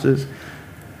have spouses?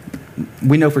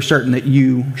 We know for certain that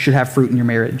you should have fruit in your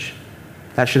marriage.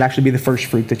 That should actually be the first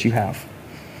fruit that you have.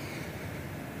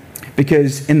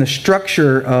 Because in the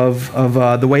structure of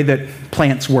the way that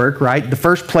plants work, right, the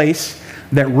first place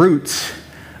that roots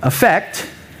affect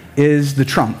is the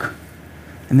trunk.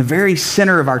 In the very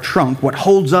center of our trunk, what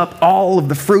holds up all of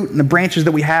the fruit and the branches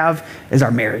that we have is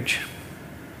our marriage.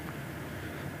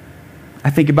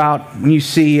 I think about when you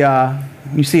see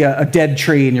a dead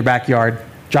tree in your backyard.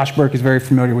 Josh Burke is very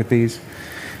familiar with these.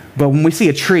 But when we see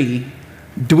a tree,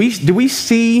 do we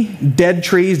see dead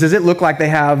trees? Does it look like they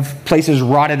have places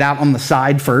rotted out on the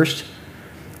side first?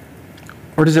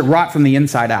 Or does it rot from the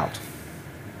inside out?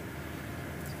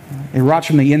 It rots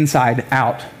from the inside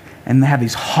out, and they have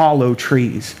these hollow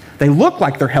trees. They look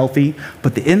like they're healthy,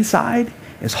 but the inside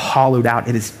is hollowed out.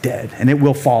 It is dead, and it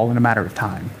will fall in a matter of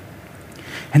time.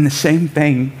 And the same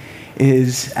thing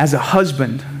is, as a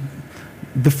husband,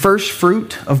 the first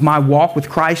fruit of my walk with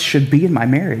Christ should be in my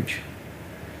marriage.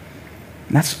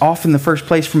 And that's often the first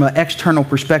place from an external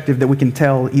perspective that we can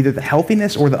tell either the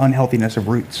healthiness or the unhealthiness of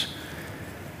roots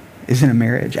is in a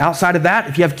marriage. Outside of that,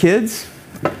 if you have kids,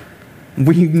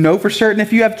 we know for certain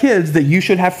if you have kids that you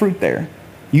should have fruit there.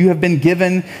 You have been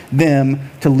given them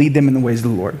to lead them in the ways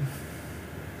of the Lord.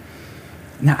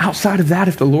 Now, outside of that,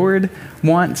 if the Lord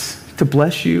wants to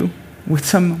bless you with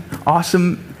some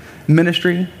awesome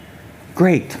ministry,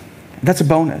 great. That's a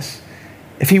bonus.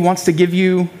 If he wants to give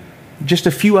you just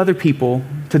a few other people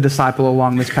to disciple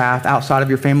along this path outside of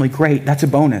your family, great. That's a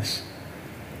bonus.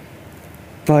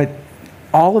 But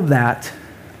all of that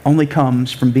only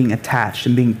comes from being attached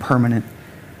and being permanently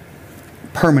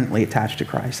attached to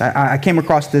Christ. I came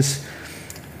across this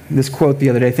quote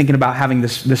the other day, thinking about having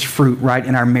this fruit, right,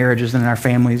 in our marriages and in our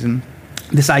families, and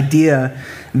this idea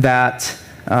that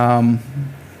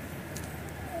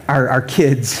our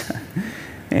kids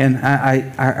and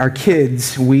our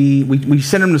kids, we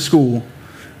send them to school,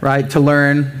 right, to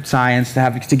learn science,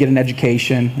 to get an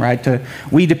education, right?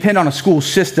 We depend on a school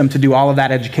system to do all of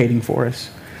that educating for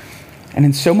us. And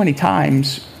in so many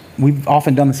times, we've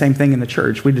often done the same thing in the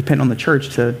church. We depend on the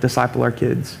church to disciple our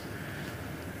kids.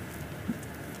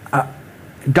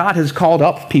 God has called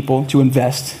up people to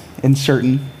invest in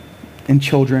children,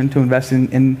 to invest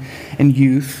in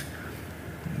youth.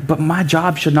 But my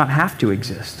job should not have to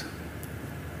exist.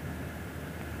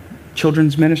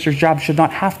 Children's ministers' job should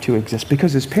not have to exist,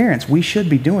 because as parents, we should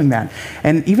be doing that.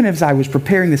 And even as I was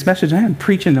preparing this message, I am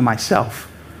preaching to myself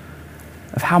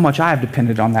of how much I have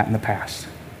depended on that in the past.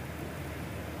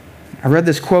 I read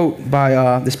this quote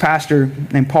by this pastor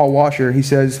named Paul Washer. He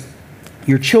says,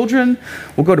 "Your children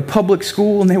will go to public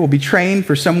school and they will be trained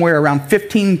for somewhere around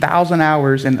 15,000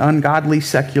 hours in ungodly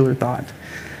secular thought.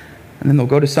 And then they'll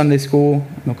go to Sunday school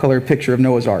and they'll color a picture of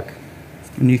Noah's Ark.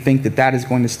 And you think that that is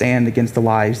going to stand against the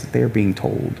lies that they are being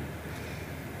told."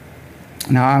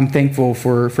 Now, I'm thankful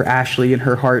for Ashley and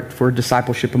her heart for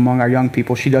discipleship among our young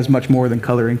people. She does much more than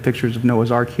coloring pictures of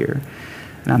Noah's Ark here.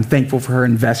 And I'm thankful for her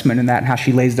investment in that and how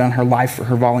she lays down her life for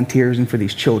her volunteers and for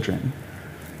these children.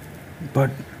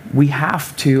 But we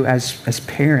have to, as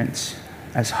parents,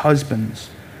 as husbands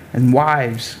and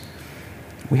wives,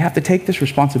 we have to take this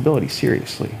responsibility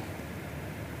seriously.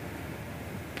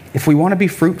 If we want to be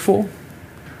fruitful,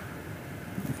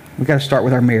 we got to start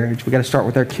with our marriage. We got to start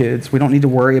with our kids. We don't need to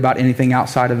worry about anything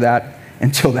outside of that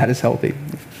until that is healthy.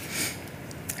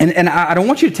 And I don't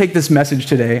want you to take this message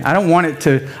today. I don't want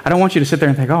you to sit there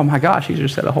and think, "Oh my gosh, he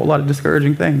just said a whole lot of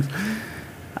discouraging things."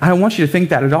 I don't want you to think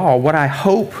that at all. What I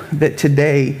hope that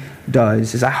today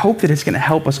does is I hope that it's going to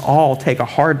help us all take a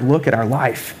hard look at our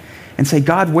life and say,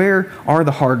 "God, where are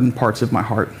the hardened parts of my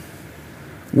heart?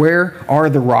 Where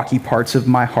are the rocky parts of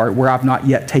my heart where I've not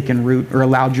yet taken root or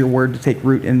allowed your word to take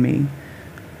root in me?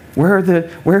 Where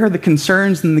are the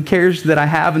concerns and the cares that I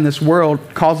have in this world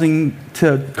causing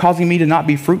me to not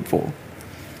be fruitful?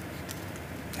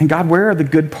 And God, where are the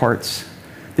good parts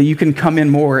that you can come in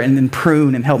more and then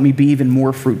prune and help me be even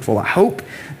more fruitful?" I hope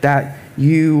that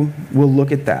you will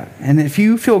look at that. And if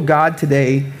you feel God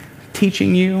today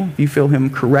teaching you, if you feel him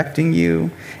correcting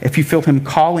you, if you feel him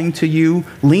calling to you,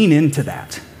 lean into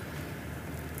that.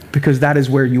 Because that is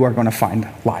where you are going to find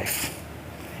life.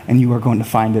 And you are going to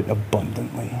find it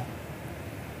abundantly.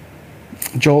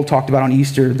 Joel talked about on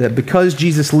Easter that because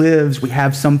Jesus lives, we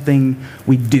have something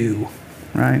we do,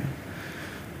 right?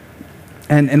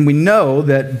 And we know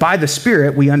that by the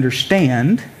Spirit we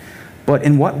understand, but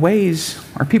in what ways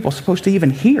are people supposed to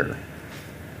even hear?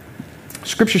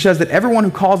 Scripture says that everyone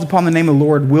who calls upon the name of the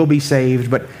Lord will be saved,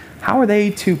 but how are they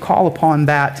to call upon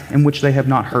that in which they have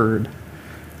not heard?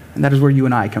 And that is where you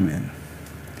and I come in.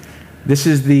 This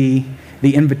is the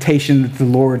invitation that the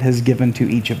Lord has given to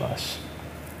each of us,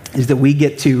 is that we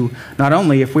get to, not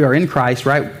only if we are in Christ,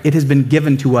 right, it has been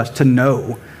given to us to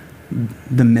know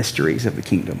the mysteries of the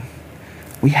kingdom.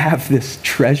 We have this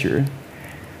treasure.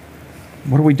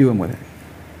 What are we doing with it?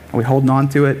 Are we holding on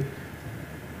to it?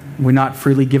 We're not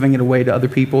freely giving it away to other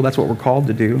people. That's what we're called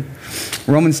to do.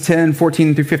 Romans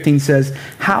 10:14-15 says,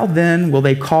 "How then will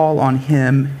they call on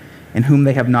him in whom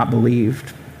they have not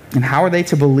believed? And how are they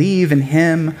to believe in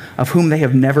him of whom they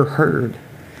have never heard?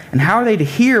 And how are they to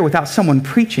hear without someone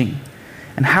preaching?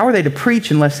 And how are they to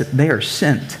preach unless they are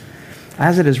sent?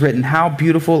 As it is written, how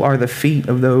beautiful are the feet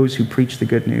of those who preach the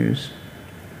good news."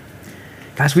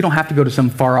 Guys, we don't have to go to some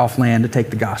far-off land to take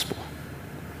the gospel.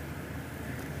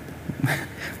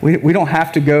 We don't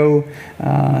have to go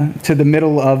to the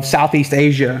middle of Southeast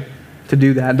Asia to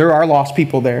do that. There are lost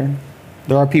people there.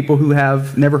 There are people who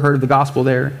have never heard of the gospel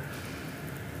there.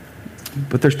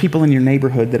 But there's people in your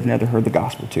neighborhood that have never heard the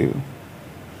gospel too.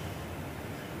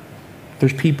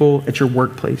 There's people at your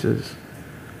workplaces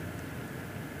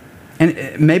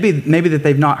And maybe that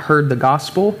they've not heard the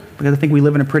gospel, because I think we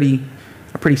live in a pretty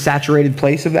saturated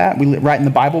place of that. We live right in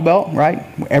the Bible Belt, right?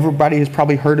 Everybody has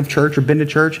probably heard of church or been to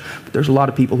church, but there's a lot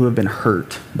of people who have been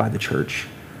hurt by the church.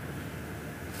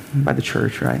 By the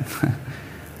church, right?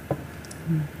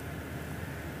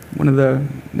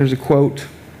 There's a quote,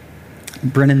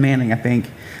 Brennan Manning, I think.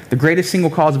 The greatest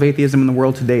single cause of atheism in the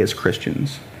world today is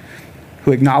Christians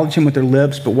who acknowledge him with their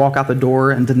lips but walk out the door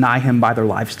and deny him by their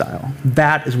lifestyle.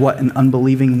 That is what an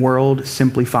unbelieving world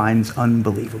simply finds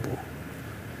unbelievable.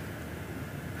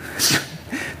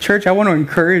 Church, I want to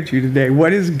encourage you today.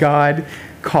 What is God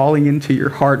calling into your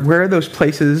heart? Where are those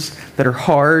places that are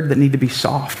hard that need to be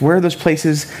soft? Where are those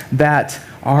places that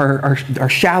are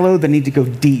shallow that need to go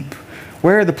deep?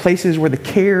 Where are the places where the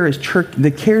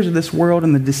cares of this world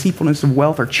and the deceitfulness of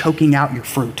wealth are choking out your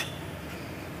fruit?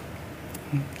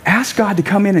 Ask God to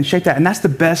come in and shape that. And that's the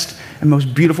best and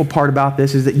most beautiful part about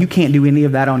this, is that you can't do any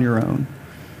of that on your own.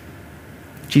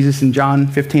 Jesus in John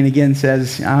 15 again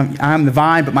says, I'm the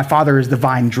vine, but my Father is the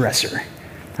vine dresser.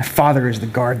 My Father is the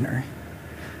gardener.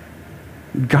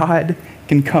 God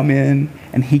can come in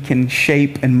and he can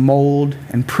shape and mold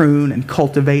and prune and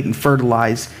cultivate and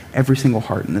fertilize every single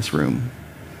heart in this room.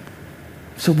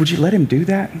 So would you let him do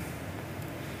that?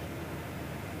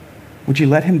 Would you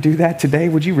let him do that today?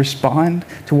 Would you respond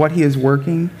to what he is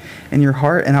working in your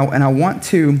heart? And I want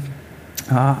to,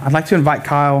 I'd like to invite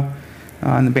Kyle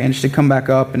and the band just to come back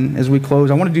up. And as we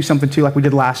close, I want to do something too like we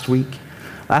did last week.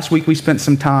 Last week we spent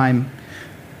some time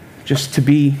just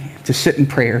to sit in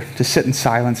prayer, to sit in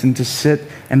silence, and to sit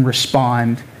and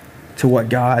respond to what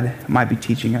God might be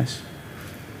teaching us.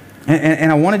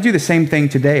 And I want to do the same thing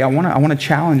today. I want to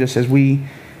challenge us as we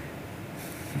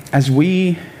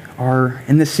are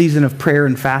in this season of prayer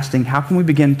and fasting. How can we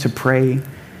begin to pray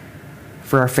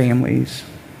for our families?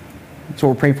 That's what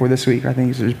we're praying for this week, I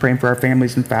think, is just praying for our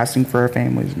families and fasting for our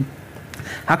families.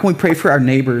 How can we pray for our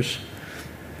neighbors?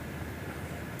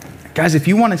 Guys, if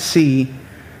you want to see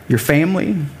your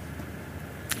family,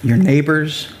 your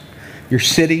neighbors, your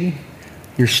city,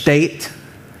 your state,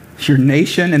 your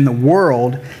nation, and the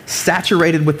world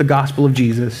saturated with the gospel of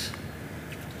Jesus,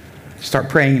 start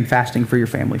praying and fasting for your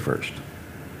family first.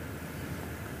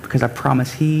 Because I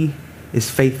promise he is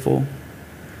faithful.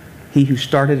 He who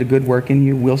started a good work in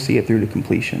you will see it through to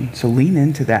completion. So lean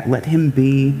into that. Let him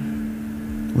be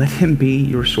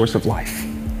your source of life,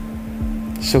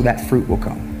 so that fruit will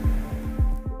come.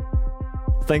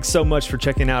 Thanks so much for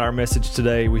checking out our message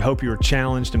today. We hope you are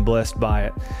challenged and blessed by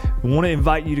it. We want to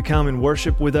invite you to come and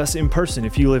worship with us in person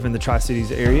if you live in the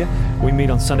Tri-Cities area. We meet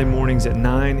on Sunday mornings at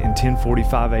 9 and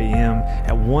 10:45 a.m.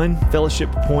 at One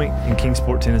Fellowship Point in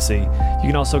Kingsport, Tennessee. You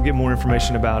can also get more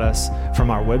information about us from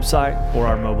our website or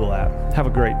our mobile app. Have a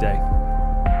great day.